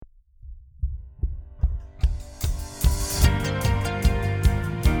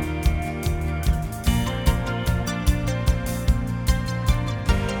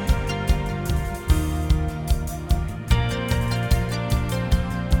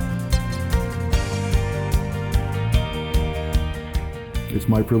It's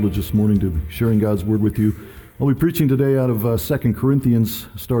my privilege this morning to be sharing God's Word with you. I'll be preaching today out of 2 Corinthians,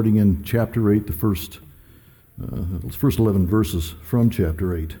 starting in chapter 8, the first 11 verses from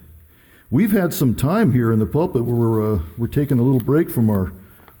chapter 8. We've had some time here in the pulpit where we're taking a little break from our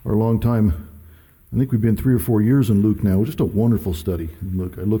long time. I think we've been 3 or 4 years in Luke now. Just a wonderful study.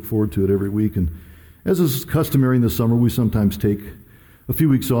 I look forward to it every week. And as is customary in the summer, we sometimes take a few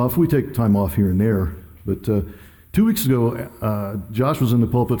weeks off. We take time off here and there. But 2 weeks ago, Josh was in the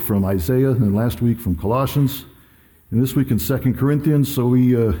pulpit from Isaiah, and last week from Colossians, and this week in 2 Corinthians. So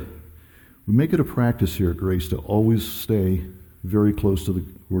we make it a practice here at Grace to always stay very close to the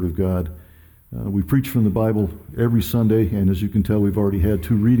Word of God. We preach from the Bible every Sunday, and as you can tell, we've already had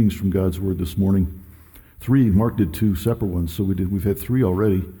 2 readings from God's Word this morning. 3, Mark did 2 separate ones, so we've had 3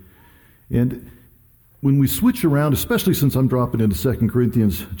 already. And when we switch around, especially since I'm dropping into 2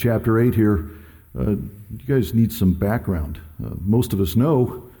 Corinthians chapter 8 here, you guys need some background. Most of us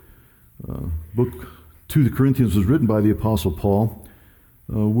know book 2 of Corinthians was written by the Apostle Paul.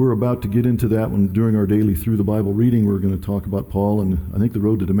 We're about to get into that one during our daily Through the Bible reading. We're going to talk about Paul, and I think the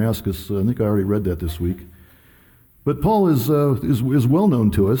road to Damascus. I think I already read that this week. But Paul is well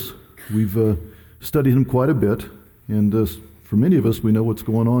known to us. We've studied him quite a bit, and for many of us, we know what's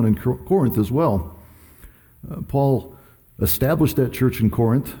going on in Corinth as well. Paul established that church in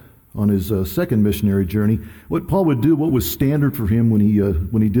Corinth on his second missionary journey. What Paul would do, what was standard for him when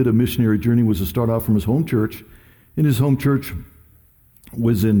he did a missionary journey, was to start off from his home church. And his home church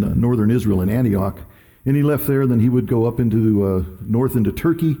was in northern Israel, in Antioch. And he left there, then he would go up into north into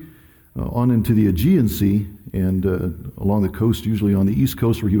Turkey, on into the Aegean Sea, and along the coast, usually on the east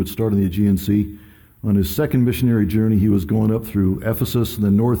coast, where he would start in the Aegean Sea. On his second missionary journey, he was going up through Ephesus and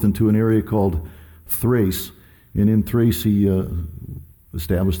then north into an area called Thrace. And in Thrace, he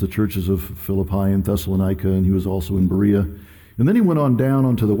established the churches of Philippi and Thessalonica, and he was also in Berea. And then he went on down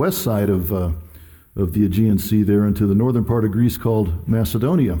onto the west side of the Aegean Sea there into the northern part of Greece called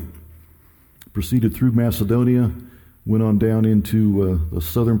Macedonia. Proceeded through Macedonia, went on down into the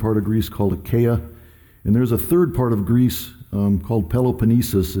southern part of Greece called Achaia. And there's a third part of Greece called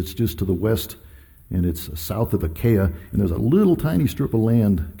Peloponnesus. It's just to the west, and it's south of Achaia. And there's a little tiny strip of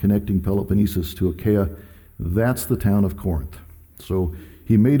land connecting Peloponnesus to Achaia. That's the town of Corinth. So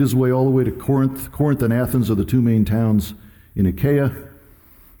he made his way all the way to Corinth. Corinth and Athens are the 2 main towns in Achaia.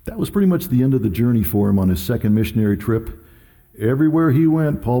 That was pretty much the end of the journey for him on his second missionary trip. Everywhere he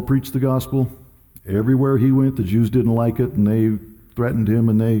went, Paul preached the gospel. Everywhere he went, the Jews didn't like it, and they threatened him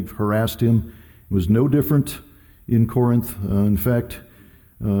and they harassed him. It was no different in Corinth. In fact,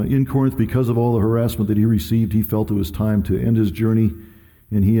 in Corinth, because of all the harassment that he received, he felt it was time to end his journey.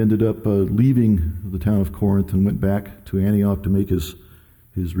 And he ended up leaving the town of Corinth and went back to Antioch to make his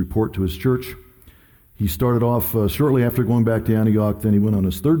report to his church. He started off shortly after going back to Antioch. Then he went on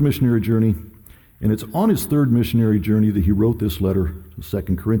his third missionary journey. And it's on his third missionary journey that he wrote this letter, 2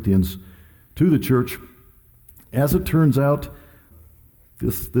 Corinthians, to the church. As it turns out,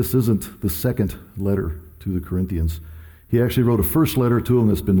 this isn't the second letter to the Corinthians. He actually wrote a first letter to them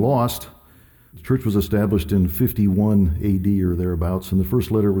that's been lost. The church was established in 51 A.D. or thereabouts, and the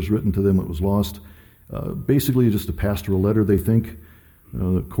first letter was written to them that was lost. Basically just a pastoral letter, they think.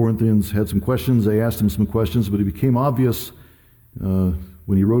 The Corinthians had some questions. They asked him some questions, but it became obvious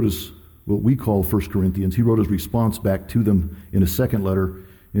when he wrote what we call 1 Corinthians. He wrote his response back to them in a second letter,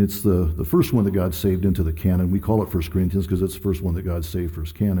 and it's the first one that God saved into the canon. We call it 1 Corinthians because it's the first one that God saved for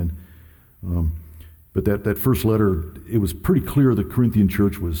his canon. But that first letter, it was pretty clear the Corinthian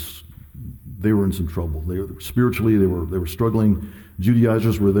church they were in some trouble. Spiritually, they were struggling.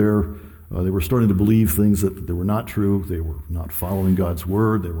 Judaizers were there. They were starting to believe things that were not true. They were not following God's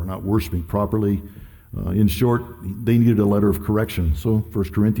word. They were not worshiping properly. In short, they needed a letter of correction. So 1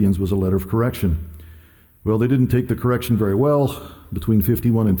 Corinthians was a letter of correction. Well, they didn't take the correction very well. Between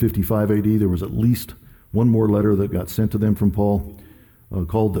 51 and 55 A.D., there was at least one more letter that got sent to them from Paul,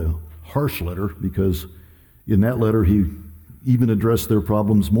 called the harsh letter, because in that letter he even addressed their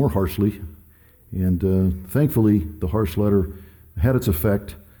problems more harshly. And thankfully, the harsh letter had its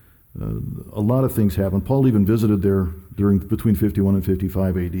effect. A lot of things happened. Paul even visited there between 51 and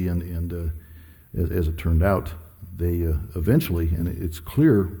 55 A.D., and as it turned out, they eventually, and it's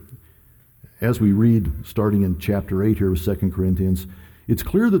clear, as we read, starting in chapter 8 here of 2 Corinthians, it's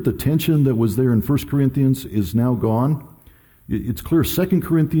clear that the tension that was there in 1 Corinthians is now gone. It's clear 2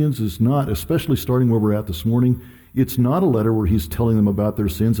 Corinthians is not, especially starting where we're at this morning, it's not a letter where he's telling them about their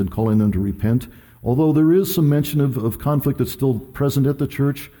sins and calling them to repent. Although there is some mention of conflict that's still present at the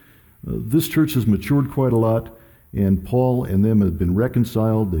church, this church has matured quite a lot, and Paul and them have been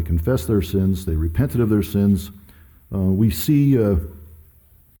reconciled. They confessed their sins. They repented of their sins. We see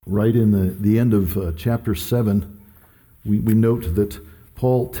Right in the end of chapter 7, we note that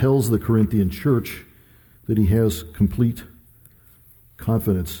Paul tells the Corinthian church that he has complete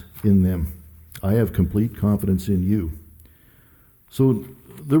confidence in them. I have complete confidence in you. So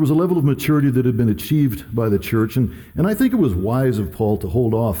there was a level of maturity that had been achieved by the church, and I think it was wise of Paul to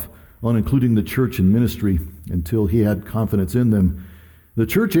hold off on including the church in ministry until he had confidence in them. The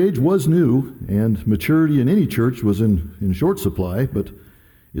church age was new, and maturity in any church was in short supply, but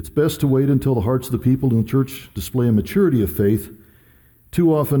it's best to wait until the hearts of the people in the church display a maturity of faith.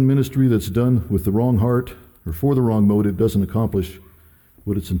 Too often, ministry that's done with the wrong heart or for the wrong motive doesn't accomplish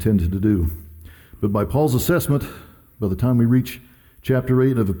what it's intended to do. But by Paul's assessment, by the time we reach chapter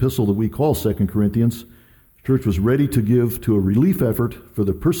 8 of the epistle that we call 2 Corinthians, the church was ready to give to a relief effort for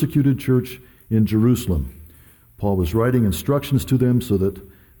the persecuted church in Jerusalem. Paul was writing instructions to them so that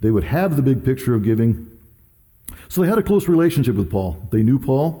they would have the big picture of giving. So they had a close relationship with Paul. They knew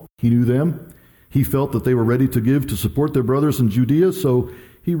Paul. He knew them. He felt that they were ready to give to support their brothers in Judea, so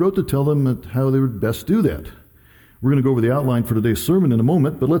he wrote to tell them how they would best do that. We're going to go over the outline for today's sermon in a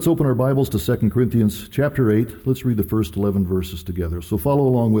moment, but let's open our Bibles to 2 Corinthians chapter 8. Let's read the first 11 verses together. So follow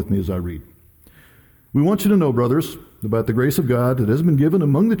along with me as I read. We want you to know, brothers, about the grace of God that has been given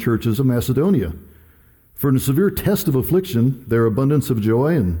among the churches of Macedonia. For in a severe test of affliction, their abundance of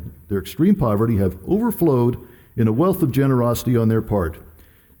joy and their extreme poverty have overflowed in a wealth of generosity on their part.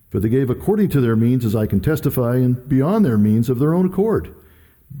 For they gave according to their means, as I can testify, and beyond their means of their own accord,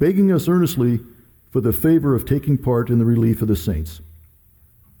 begging us earnestly for the favor of taking part in the relief of the saints.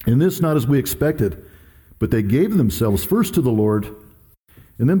 And this not as we expected, but they gave themselves first to the Lord,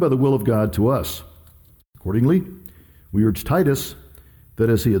 and then by the will of God to us. Accordingly, we urge Titus that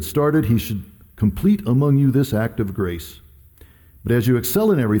as he had started, he should complete among you this act of grace. But as you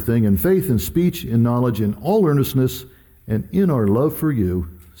excel in everything, in faith, in speech, in knowledge, in all earnestness, and in our love for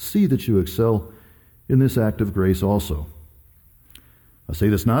you, see that you excel in this act of grace also. I say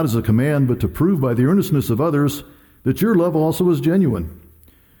this not as a command, but to prove by the earnestness of others that your love also is genuine.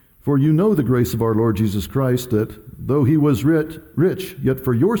 For you know the grace of our Lord Jesus Christ, that though he was rich, yet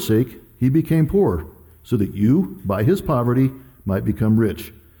for your sake he became poor, so that you, by his poverty, might become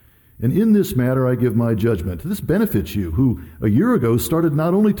rich. And in this matter I give my judgment. This benefits you, who a year ago started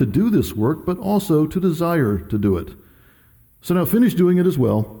not only to do this work, but also to desire to do it. So now finish doing it as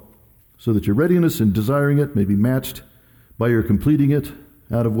well, so that your readiness in desiring it may be matched by your completing it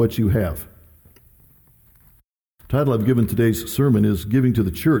out of what you have. The title I've given today's sermon is Giving to the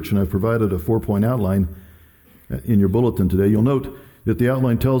Church, and I've provided a 4-point outline in your bulletin today. You'll note that the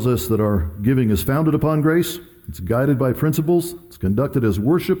outline tells us that our giving is founded upon grace, it's guided by principles, it's conducted as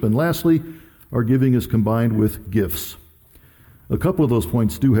worship, and lastly, our giving is combined with gifts. A couple of those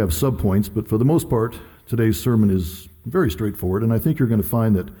points do have subpoints, but for the most part, today's sermon is very straightforward, and I think you're going to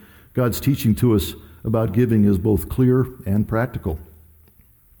find that God's teaching to us about giving is both clear and practical.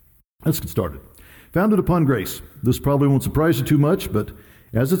 Let's get started. Founded upon grace. This probably won't surprise you too much, but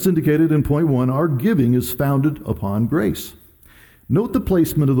as it's indicated in point 1, our giving is founded upon grace. Note the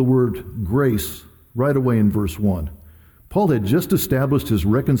placement of the word grace right away in verse 1. Paul had just established his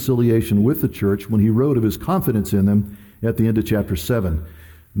reconciliation with the church when he wrote of his confidence in them at the end of chapter 7.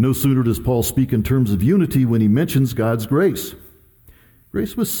 No sooner does Paul speak in terms of unity when he mentions God's grace.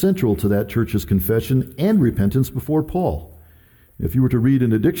 Grace was central to that church's confession and repentance before Paul. If you were to read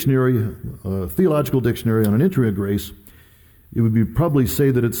in a dictionary, a theological dictionary on an entry of grace, it would be probably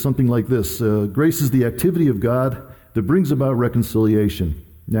say that it's something like this. Grace is the activity of God that brings about reconciliation.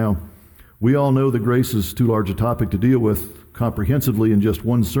 Now, we all know that grace is too large a topic to deal with comprehensively in just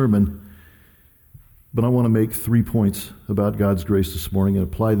one sermon, but I want to make 3 points about God's grace this morning and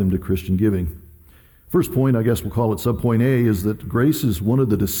apply them to Christian giving. First point, I guess we'll call it subpoint A, is that grace is one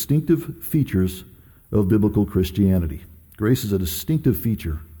of the distinctive features of biblical Christianity. Grace is a distinctive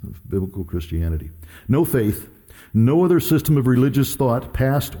feature of biblical Christianity. No faith, no other system of religious thought,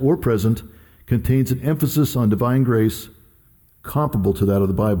 past or present, contains an emphasis on divine grace comparable to that of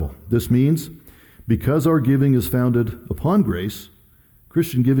the Bible. This means, because our giving is founded upon grace,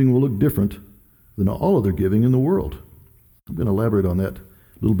 Christian giving will look different than all other giving in the world. I'm going to elaborate on that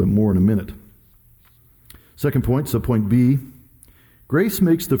a little bit more in a minute. Second point, subpoint B, grace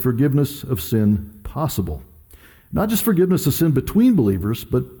makes the forgiveness of sin possible. Not just forgiveness of sin between believers,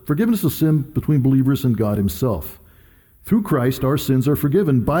 but forgiveness of sin between believers and God himself. Through Christ, our sins are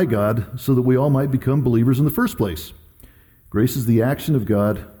forgiven by God so that we all might become believers in the first place. Grace is the action of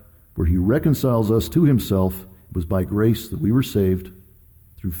God where he reconciles us to himself. It was by grace that we were saved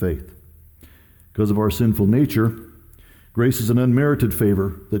through faith. Because of our sinful nature, grace is an unmerited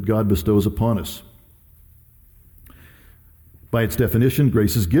favor that God bestows upon us. By its definition,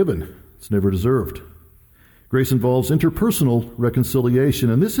 grace is given. It's never deserved. Grace involves interpersonal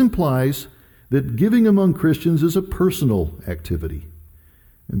reconciliation, and this implies that giving among Christians is a personal activity.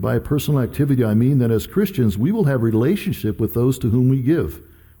 And by a personal activity, I mean that as Christians, we will have a relationship with those to whom we give.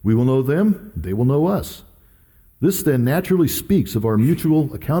 We will know them, they will know us. This then naturally speaks of our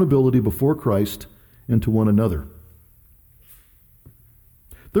mutual accountability before Christ and to one another.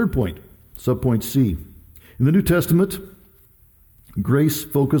 Third point, subpoint C. In the New Testament, grace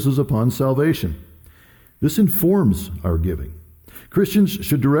focuses upon salvation. This informs our giving. Christians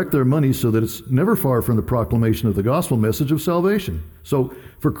should direct their money so that it's never far from the proclamation of the gospel message of salvation. So,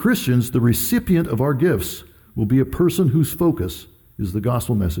 for Christians, the recipient of our gifts will be a person whose focus is the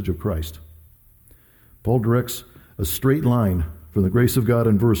gospel message of Christ. Paul directs a straight line from the grace of God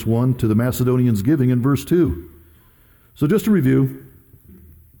in verse 1 to the Macedonians' giving in verse 2. So just to review,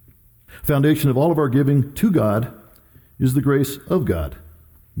 foundation of all of our giving to God is the grace of God,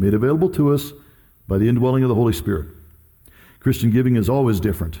 made available to us by the indwelling of the Holy Spirit. Christian giving is always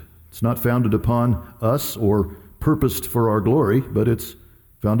different. It's not founded upon us or purposed for our glory, but it's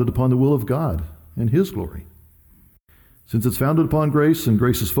founded upon the will of God and His glory. Since it's founded upon grace and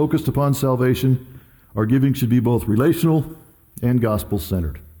grace is focused upon salvation, our giving should be both relational and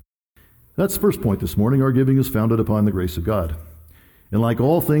gospel-centered. That's the first point this morning. Our giving is founded upon the grace of God. And like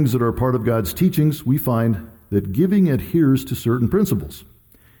all things that are part of God's teachings, we find that giving adheres to certain principles.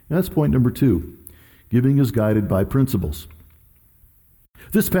 And that's point number 2. Giving is guided by principles.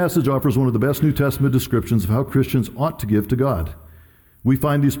 This passage offers one of the best New Testament descriptions of how Christians ought to give to God. We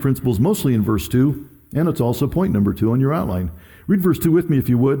find these principles mostly in verse 2, and it's also point number 2 on your outline. Read verse 2 with me if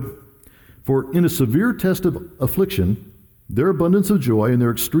you would. For in a severe test of affliction, their abundance of joy and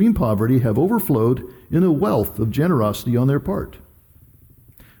their extreme poverty have overflowed in a wealth of generosity on their part.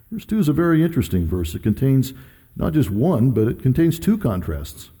 Verse 2 is a very interesting verse. It contains not just one, but it contains two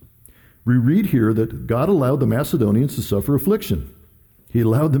contrasts. We read here that God allowed the Macedonians to suffer affliction. He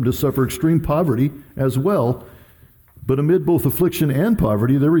allowed them to suffer extreme poverty as well, but amid both affliction and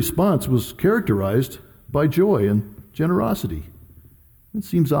poverty, their response was characterized by joy and generosity. It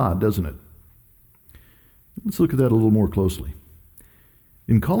seems odd, doesn't it? Let's look at that a little more closely.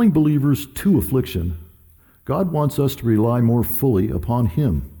 In calling believers to affliction, God wants us to rely more fully upon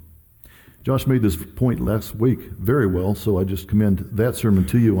Him. Josh made this point last week very well, so I just commend that sermon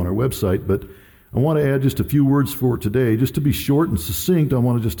to you on our website, but I want to add just a few words for today. Just to be short and succinct, I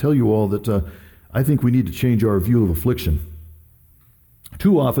want to just tell you all that I think we need to change our view of affliction.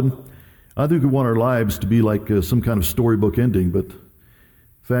 Too often, I think we want our lives to be like some kind of storybook ending, but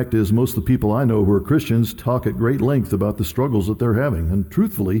fact is, most of the people I know who are Christians talk at great length about the struggles that they're having. And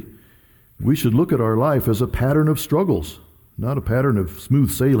truthfully, we should look at our life as a pattern of struggles, not a pattern of smooth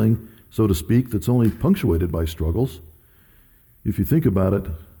sailing, so to speak, that's only punctuated by struggles. If you think about it,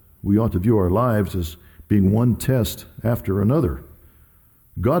 we ought to view our lives as being one test after another.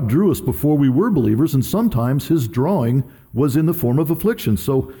 God drew us before we were believers, and sometimes His drawing was in the form of affliction.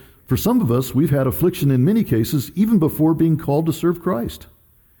 So for some of us, we've had affliction in many cases, even before being called to serve Christ.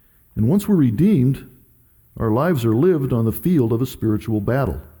 And once we're redeemed, our lives are lived on the field of a spiritual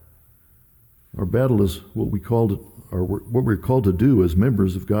battle. Our battle is what we're called to do as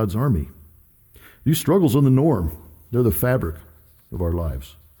members of God's army. These struggles are the norm. They're the fabric of our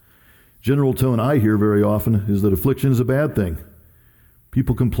lives. General tone I hear very often is that affliction is a bad thing.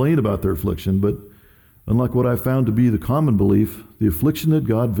 People complain about their affliction, but unlike what I've found to be the common belief, the affliction that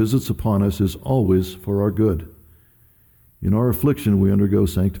God visits upon us is always for our good. In our affliction, we undergo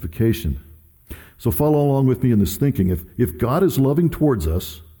sanctification. So follow along with me in this thinking. If God is loving towards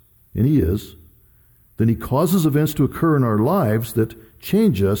us, and He is, then He causes events to occur in our lives that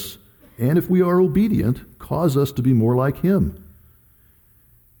change us, and if we are obedient, cause us to be more like Him.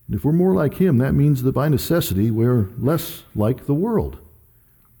 And if we're more like Him, that means that by necessity, we're less like the world.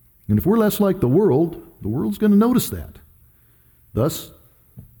 And if we're less like the world's going to notice that. Thus,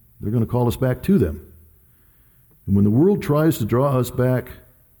 they're going to call us back to them. And when the world tries to draw us back,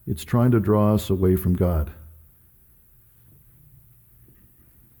 it's trying to draw us away from God.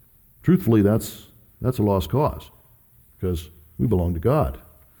 Truthfully, that's a lost cause, because we belong to God.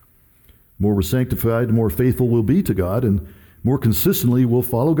 The more we're sanctified, the more faithful we'll be to God, and more consistently we'll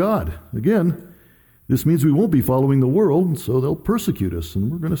follow God. Again, this means we won't be following the world, and so they'll persecute us, and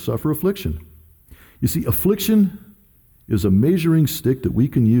we're going to suffer affliction. You see, affliction is a measuring stick that we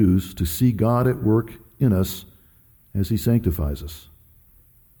can use to see God at work in us as He sanctifies us.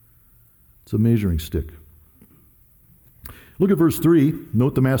 It's a measuring stick. Look at verse 3.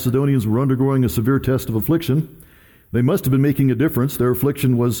 Note the Macedonians were undergoing a severe test of affliction. They must have been making a difference. Their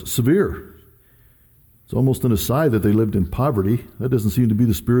affliction was severe. It's almost an aside that they lived in poverty. That doesn't seem to be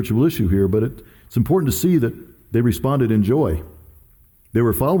the spiritual issue here, but it's important to see that they responded in joy. They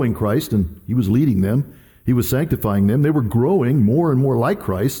were following Christ, and he was leading them. He was sanctifying them. They were growing more and more like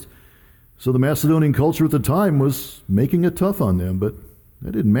Christ. So the Macedonian culture at the time was making it tough on them, but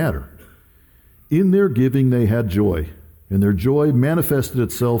that didn't matter. In their giving, they had joy, and their joy manifested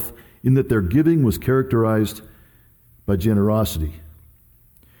itself in that their giving was characterized by generosity.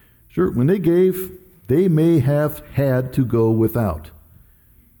 Sure, when they gave, they may have had to go without.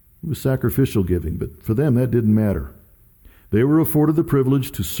 It was sacrificial giving, but for them that didn't matter. They were afforded the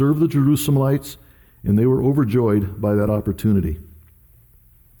privilege to serve the Jerusalemites, and they were overjoyed by that opportunity.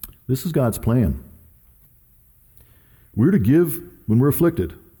 This is God's plan. We're to give when we're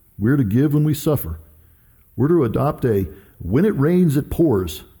afflicted. We're to give when we suffer. We're to adopt a when it rains, it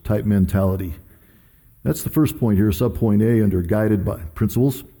pours type mentality. That's the first point here, subpoint A, under guided by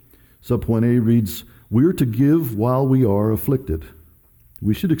principles. Subpoint A reads, we're to give while we are afflicted.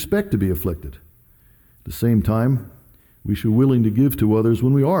 We should expect to be afflicted. At the same time, we should be willing to give to others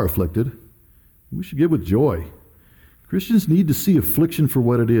when we are afflicted. We should give with joy. Christians need to see affliction for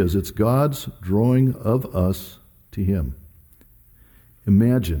what it is. It's God's drawing of us to him.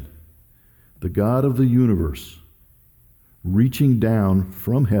 Imagine the God of the universe reaching down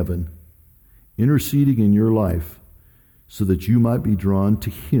from heaven, interceding in your life so that you might be drawn to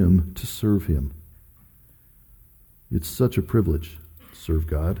him to serve him. It's such a privilege to serve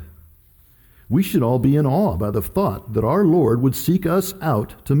God. We should all be in awe by the thought that our Lord would seek us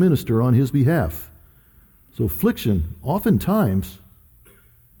out to minister on his behalf. So affliction oftentimes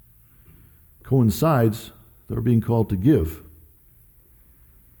coincides with our being called to give.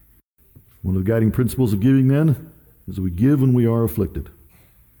 One of the guiding principles of giving, then, is that we give when we are afflicted.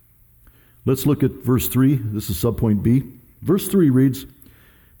 Let's look at verse 3. This is subpoint B. Verse 3 reads,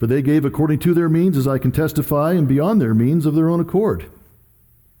 for they gave according to their means, as I can testify, and beyond their means of their own accord.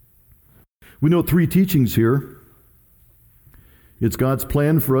 We know three teachings here. It's God's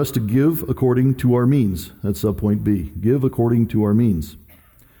plan for us to give according to our means. That's subpoint B. Give according to our means.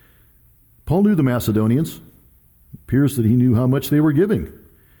 Paul knew the Macedonians. It appears that he knew how much they were giving.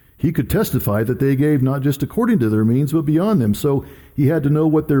 He could testify that they gave not just according to their means, but beyond them. So he had to know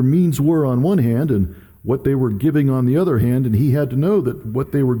what their means were on one hand and what they were giving on the other hand, and he had to know that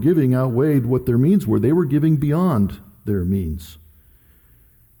what they were giving outweighed what their means were. They were giving beyond their means.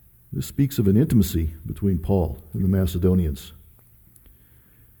 This speaks of an intimacy between Paul and the Macedonians.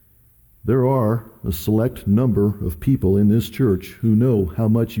 There are a select number of people in this church who know how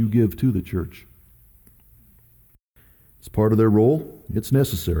much you give to the church. It's part of their role. It's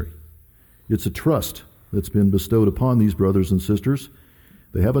necessary. It's a trust that's been bestowed upon these brothers and sisters.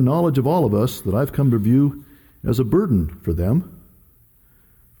 They have a knowledge of all of us that I've come to view as a burden for them.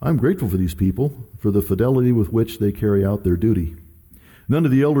 I'm grateful for these people, for the fidelity with which they carry out their duty. None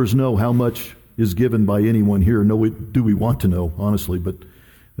of the elders know how much is given by anyone here. No, do we want to know, honestly, but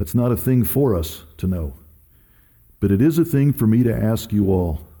that's not a thing for us to know. But it is a thing for me to ask you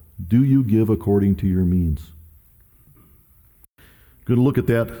all, do you give according to your means? I'm going to look at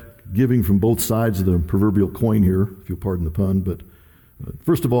that giving from both sides of the proverbial coin here, if you'll pardon the pun. But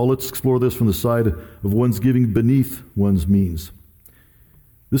first of all, let's explore this from the side of one's giving beneath one's means.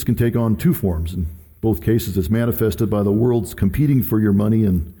 This can take on two forms. In both cases, it's manifested by the world's competing for your money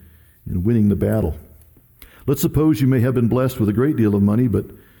and winning the battle. Let's suppose you may have been blessed with a great deal of money, but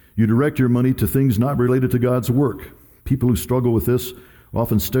you direct your money to things not related to God's work. People who struggle with this are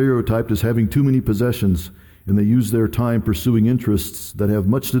often stereotyped as having too many possessions, and they use their time pursuing interests that have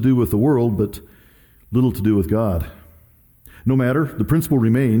much to do with the world, but little to do with God. No matter, the principle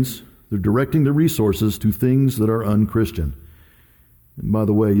remains, they're directing their resources to things that are unchristian. And by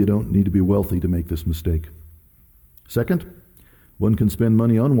the way, you don't need to be wealthy to make this mistake. Second, one can spend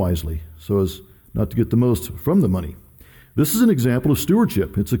money unwisely, so as not to get the most from the money. This is an example of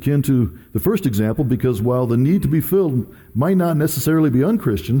stewardship. It's akin to the first example because while the need to be filled might not necessarily be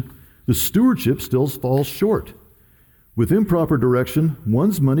unchristian, the stewardship still falls short. With improper direction,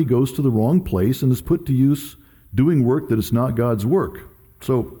 one's money goes to the wrong place and is put to use doing work that is not God's work.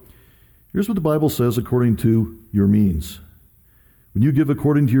 So, here's what the Bible says according to your means. When you give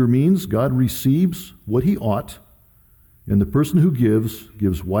according to your means, God receives what he ought, and the person who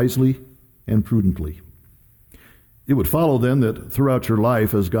gives wisely and prudently. It would follow then that throughout your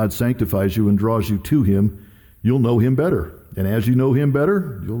life, as God sanctifies you and draws you to him, you'll know him better. And as you know him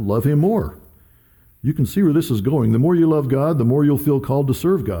better, you'll love him more. You can see where this is going. The more you love God, the more you'll feel called to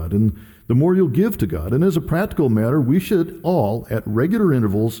serve God, and the more you'll give to God. And as a practical matter, we should all, at regular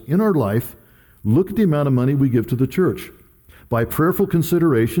intervals in our life, look at the amount of money we give to the church. By prayerful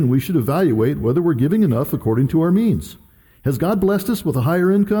consideration, we should evaluate whether we're giving enough according to our means. Has God blessed us with a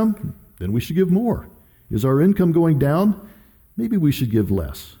higher income? Then we should give more. Is our income going down? Maybe we should give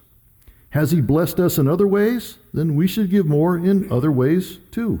less. Has He blessed us in other ways? Then we should give more in other ways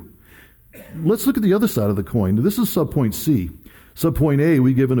too. Let's look at the other side of the coin. This is subpoint C. Subpoint A,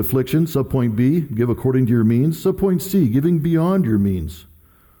 we give in affliction. Subpoint B, give according to your means. Subpoint C, giving beyond your means.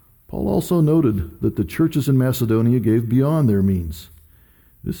 Paul also noted that the churches in Macedonia gave beyond their means.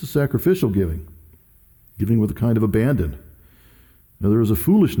 This is sacrificial giving, giving with a kind of abandon. Now, there is a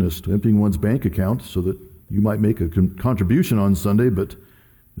foolishness to emptying one's bank account so that you might make a contribution on Sunday, but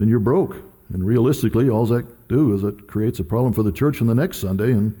then you're broke. And realistically, all that do is it creates a problem for the church on the next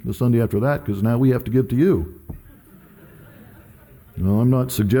Sunday and the Sunday after that, because now we have to give to you. No, I'm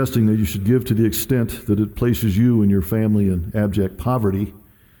not suggesting that you should give to the extent that it places you and your family in abject poverty,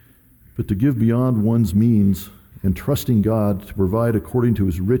 but to give beyond one's means and trusting God to provide according to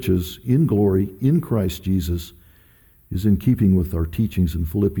His riches in glory in Christ Jesus is in keeping with our teachings in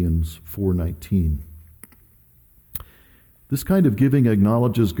Philippians 4:19. This kind of giving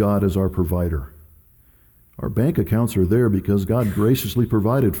acknowledges God as our provider. Our bank accounts are there because God graciously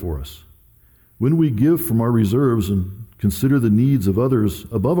provided for us. When we give from our reserves and consider the needs of others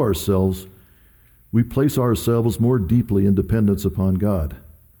above ourselves, we place ourselves more deeply in dependence upon God.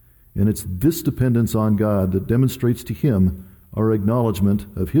 And it's this dependence on God that demonstrates to Him our acknowledgement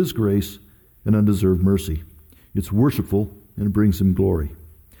of His grace and undeserved mercy. It's worshipful and it brings Him glory.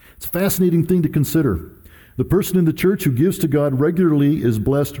 It's a fascinating thing to consider. The person in the church who gives to God regularly is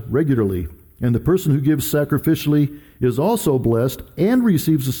blessed regularly, and the person who gives sacrificially is also blessed and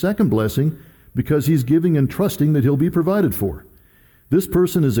receives a second blessing because he's giving and trusting that he'll be provided for. This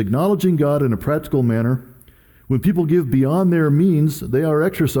person is acknowledging God in a practical manner. When people give beyond their means, they are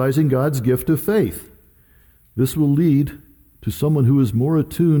exercising God's gift of faith. This will lead to someone who is more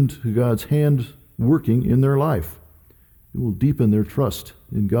attuned to God's hand working in their life. It will deepen their trust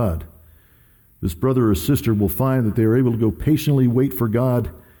in God. This brother or sister will find that they are able to go patiently wait for God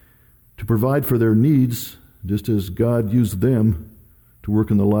to provide for their needs, just as God used them to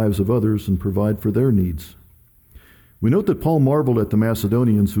work in the lives of others and provide for their needs. We note that Paul marveled at the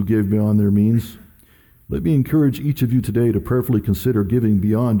Macedonians who gave beyond their means. Let me encourage each of you today to prayerfully consider giving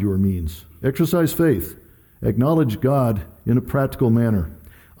beyond your means. Exercise faith. Acknowledge God in a practical manner.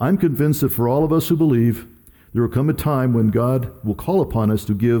 I'm convinced that for all of us who believe, there will come a time when God will call upon us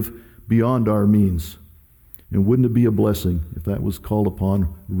to give beyond our means. And wouldn't it be a blessing if that was called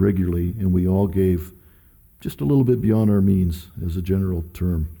upon regularly and we all gave just a little bit beyond our means as a general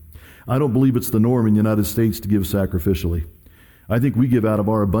term? I don't believe it's the norm in the United States to give sacrificially. I think we give out of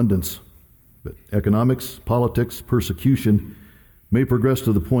our abundance. But economics, politics, persecution may progress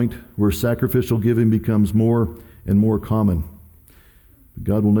to the point where sacrificial giving becomes more and more common. But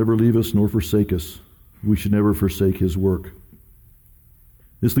God will never leave us nor forsake us. We should never forsake His work.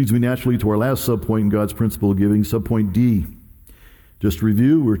 This leads me naturally to our last subpoint in God's principle of giving, subpoint D. Just to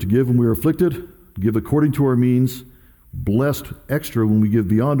review, we're to give when we are afflicted, give according to our means, blessed extra when we give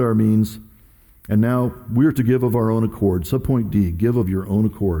beyond our means, and now we're to give of our own accord. Subpoint D, give of your own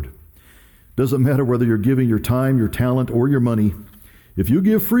accord. Doesn't matter whether you're giving your time, your talent, or your money. If you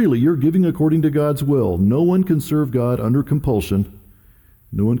give freely, you're giving according to God's will. No one can serve God under compulsion.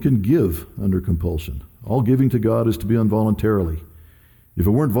 No one can give under compulsion. All giving to God is to be involuntarily. If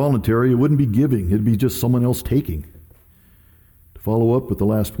it weren't voluntary, it wouldn't be giving. It'd be just someone else taking. To follow up with the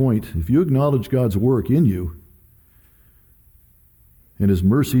last point, if you acknowledge God's work in you and His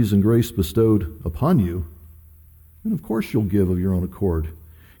mercies and grace bestowed upon you, then of course you'll give of your own accord.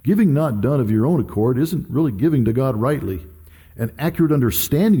 Giving not done of your own accord isn't really giving to God rightly. An accurate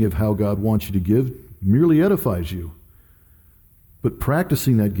understanding of how God wants you to give merely edifies you. But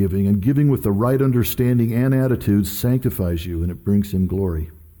practicing that giving and giving with the right understanding and attitude sanctifies you, and it brings Him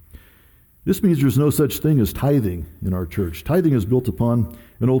glory. This means there's no such thing as tithing in our church. Tithing is built upon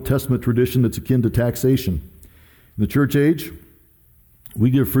an Old Testament tradition that's akin to taxation. In the church age,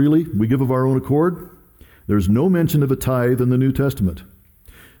 we give freely, we give of our own accord. There's no mention of a tithe in the New Testament.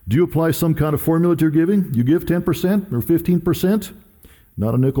 Do you apply some kind of formula to your giving? You give 10% or 15%?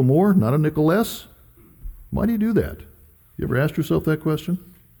 Not a nickel more, not a nickel less? Why do you do that? You ever asked yourself that question?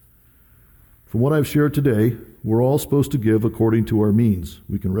 From what I've shared today, we're all supposed to give according to our means.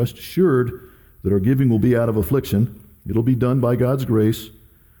 We can rest assured that our giving will be out of affliction. It'll be done by God's grace.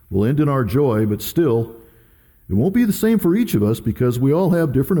 We'll end in our joy, but still, it won't be the same for each of us because we all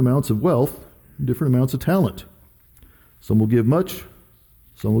have different amounts of wealth and different amounts of talent. Some will give much,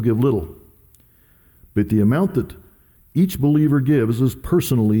 some will give little. But the amount that each believer gives is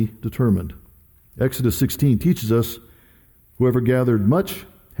personally determined. Exodus 16 teaches us, Whoever gathered much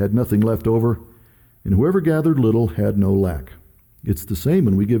had nothing left over, and whoever gathered little had no lack. It's the same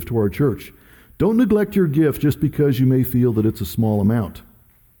when we give to our church. Don't neglect your gift just because you may feel that it's a small amount.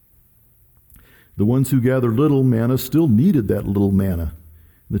 The ones who gathered little manna still needed that little manna.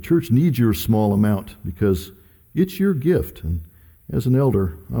 The church needs your small amount because it's your gift. And as an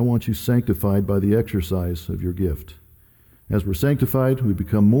elder, I want you sanctified by the exercise of your gift. As we're sanctified, we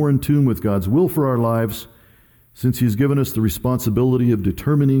become more in tune with God's will for our lives. Since He's given us the responsibility of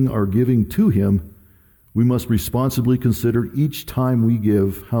determining our giving to Him, we must responsibly consider each time we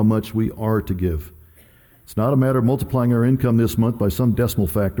give how much we are to give. It's not a matter of multiplying our income this month by some decimal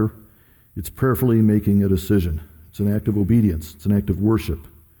factor. It's prayerfully making a decision. It's an act of obedience. It's an act of worship.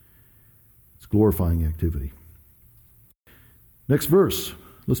 It's glorifying activity. Next verse.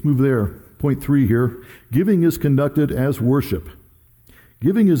 Let's move there. Point 3 here. Giving is conducted as worship.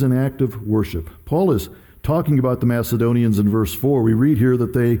 Giving is an act of worship. Paul is talking about the Macedonians in verse 4. We read here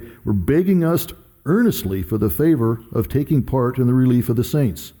that they were begging us earnestly for the favor of taking part in the relief of the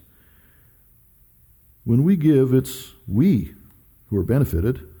saints. When we give, it's we who are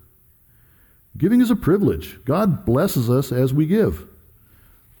benefited. Giving is a privilege. God blesses us as we give.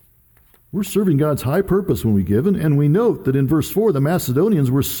 We're serving God's high purpose when we give, and we note that in verse 4, the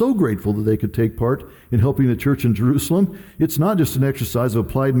Macedonians were so grateful that they could take part in helping the church in Jerusalem. It's not just an exercise of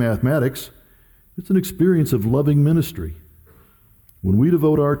applied mathematics. It's an experience of loving ministry. When we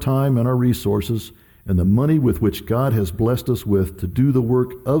devote our time and our resources and the money with which God has blessed us with to do the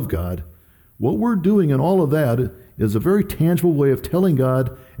work of God, what we're doing in all of that is a very tangible way of telling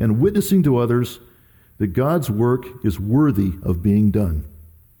God and witnessing to others that God's work is worthy of being done.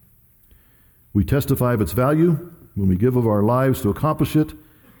 We testify of its value when we give of our lives to accomplish it.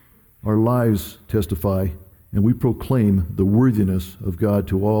 Our lives testify, and we proclaim the worthiness of God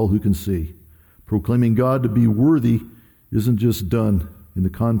to all who can see. Proclaiming God to be worthy isn't just done in the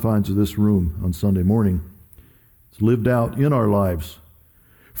confines of this room on Sunday morning. It's lived out in our lives.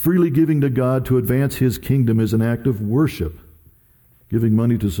 Freely giving to God to advance His kingdom is an act of worship. Giving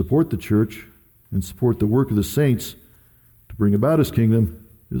money to support the church and support the work of the saints to bring about His kingdom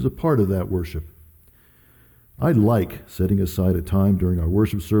is a part of that worship. I like setting aside a time during our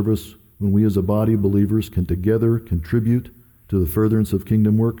worship service when we as a body of believers can together contribute to the furtherance of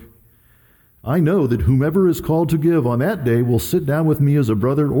kingdom work. I know that whomever is called to give on that day will sit down with me as a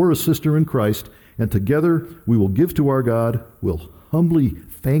brother or a sister in Christ, and together we will give to our God. We'll humbly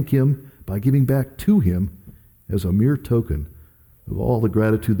thank Him by giving back to Him as a mere token of all the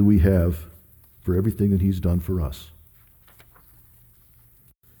gratitude that we have for everything that He's done for us.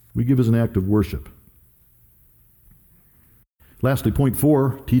 We give as an act of worship. Lastly, point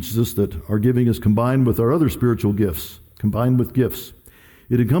 4 teaches us that our giving is combined with our other spiritual gifts, combined with gifts.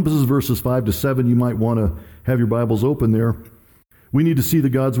 It encompasses verses 5 to 7. You might want to have your Bibles open there. We need to see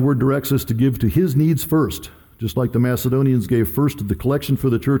that God's Word directs us to give to His needs first, just like the Macedonians gave first to the collection for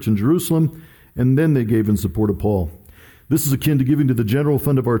the church in Jerusalem, and then they gave in support of Paul. This is akin to giving to the general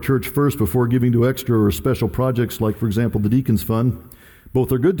fund of our church first before giving to extra or special projects like, for example, the Deacons Fund.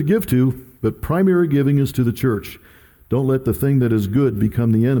 Both are good to give to, but primary giving is to the church. Don't let the thing that is good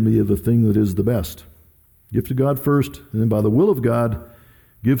become the enemy of the thing that is the best. Give to God first, and then by the will of God,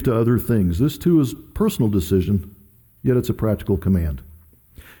 give to other things. This too is a personal decision, yet it's a practical command.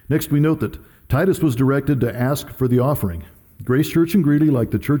 Next, we note that Titus was directed to ask for the offering. Grace Church in Greeley,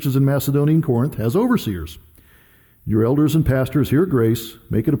 like the churches in Macedonia and Corinth, has overseers. Your elders and pastors here at Grace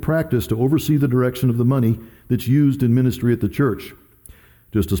make it a practice to oversee the direction of the money that's used in ministry at the church.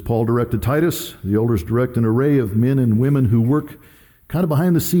 Just as Paul directed Titus, the elders direct an array of men and women who work kind of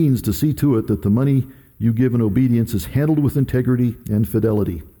behind the scenes to see to it that the money you give in obedience is handled with integrity and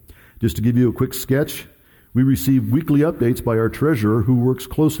fidelity. Just to give you a quick sketch, we receive weekly updates by our treasurer who works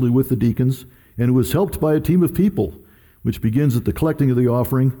closely with the deacons and who is helped by a team of people, which begins at the collecting of the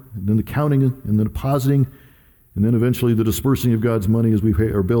offering, and then the counting and the depositing, and then eventually the dispersing of God's money as we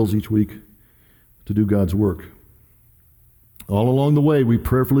pay our bills each week to do God's work. All along the way, we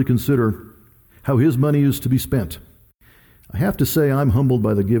prayerfully consider how His money is to be spent. I have to say I'm humbled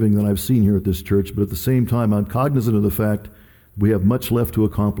by the giving that I've seen here at this church, but at the same time I'm cognizant of the fact we have much left to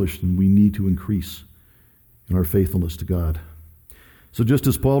accomplish and we need to increase in our faithfulness to God. So just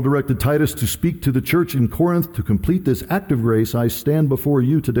as Paul directed Titus to speak to the church in Corinth to complete this act of grace, I stand before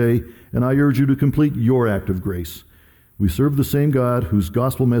you today and I urge you to complete your act of grace. We serve the same God whose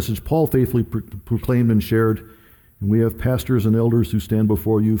gospel message Paul faithfully proclaimed and shared, and we have pastors and elders who stand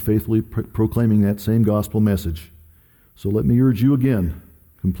before you faithfully proclaiming that same gospel message. So let me urge you again,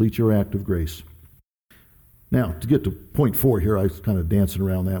 complete your act of grace. Now, to get to point 4 here, I was kind of dancing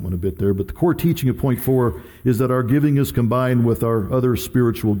around that one a bit there, but the core teaching of point 4 is that our giving is combined with our other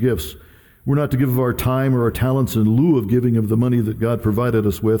spiritual gifts. We're not to give of our time or our talents in lieu of giving of the money that God provided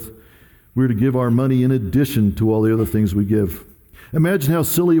us with. We're to give our money in addition to all the other things we give. Imagine how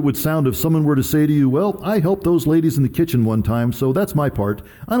silly it would sound if someone were to say to you, well, I helped those ladies in the kitchen one time, so that's my part.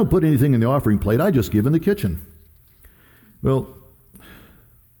 I don't put anything in the offering plate. I just give in the kitchen. Well,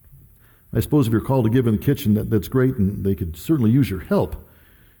 I suppose if you're called to give in the kitchen, that's great, and they could certainly use your help.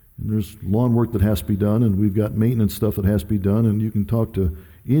 And there's lawn work that has to be done, and we've got maintenance stuff that has to be done, and you can talk to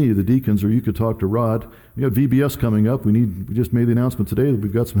any of the deacons, or you could talk to Rod. We got VBS coming up. We just made the announcement today that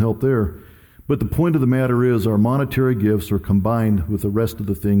we've got some help there. But the point of the matter is our monetary gifts are combined with the rest of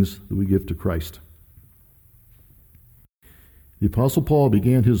the things that we give to Christ. The Apostle Paul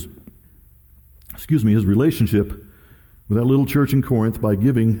began his relationship with that little church in Corinth by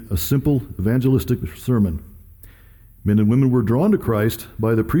giving a simple evangelistic sermon. Men and women were drawn to Christ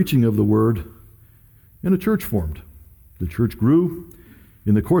by the preaching of the word, and a church formed. The church grew.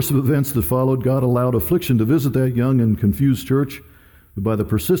 In the course of events that followed, God allowed affliction to visit that young and confused church, but by the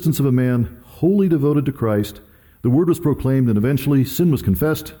persistence of a man wholly devoted to Christ, the word was proclaimed, and eventually sin was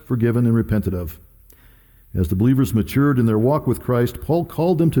confessed, forgiven, and repented of. As the believers matured in their walk with Christ, Paul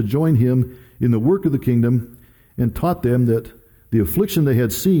called them to join him in the work of the kingdom and taught them that the affliction they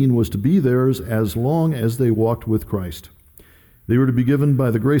had seen was to be theirs as long as they walked with Christ. They were to be given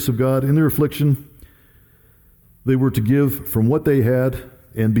by the grace of God in their affliction. They were to give from what they had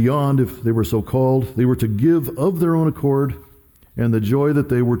and beyond, if they were so called. They were to give of their own accord, and the joy that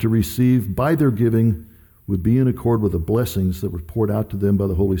they were to receive by their giving would be in accord with the blessings that were poured out to them by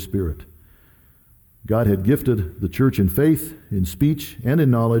the Holy Spirit. God had gifted the church in faith, in speech, and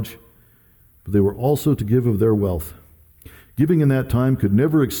in knowledge, but they were also to give of their wealth. Giving in that time could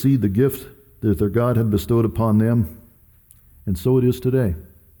never exceed the gift that their God had bestowed upon them, and so it is today.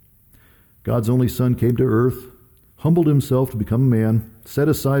 God's only Son came to earth, humbled himself to become a man, set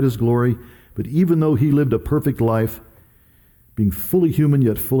aside his glory, but even though he lived a perfect life, being fully human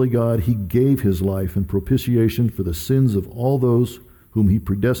yet fully God, he gave his life in propitiation for the sins of all those whom he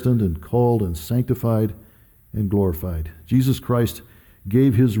predestined and called and sanctified and glorified. Jesus Christ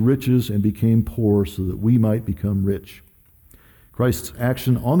gave his riches and became poor so that we might become rich. Christ's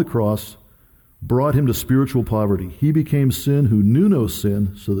action on the cross brought him to spiritual poverty. He became sin who knew no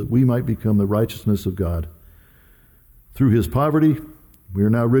sin so that we might become the righteousness of God. Through his poverty, we are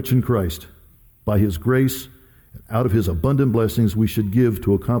now rich in Christ. By his grace, out of his abundant blessings, we should give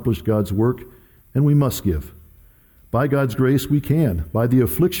to accomplish God's work, and we must give. By God's grace, we can. By the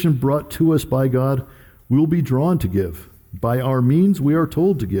affliction brought to us by God, we will be drawn to give. By our means, we are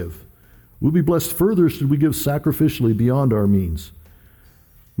told to give. We'll be blessed further should we give sacrificially beyond our means.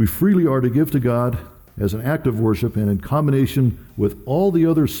 We freely are to give to God as an act of worship and in combination with all the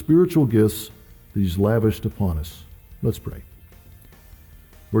other spiritual gifts that he's lavished upon us. Let's pray.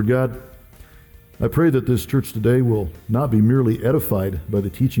 Lord God, I pray that this church today will not be merely edified by the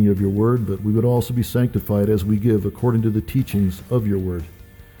teaching of your word, but we would also be sanctified as we give according to the teachings of your word.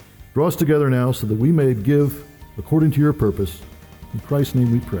 Draw us together now so that we may give according to your purpose. In Christ's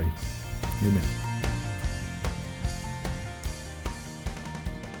name we pray. Amen.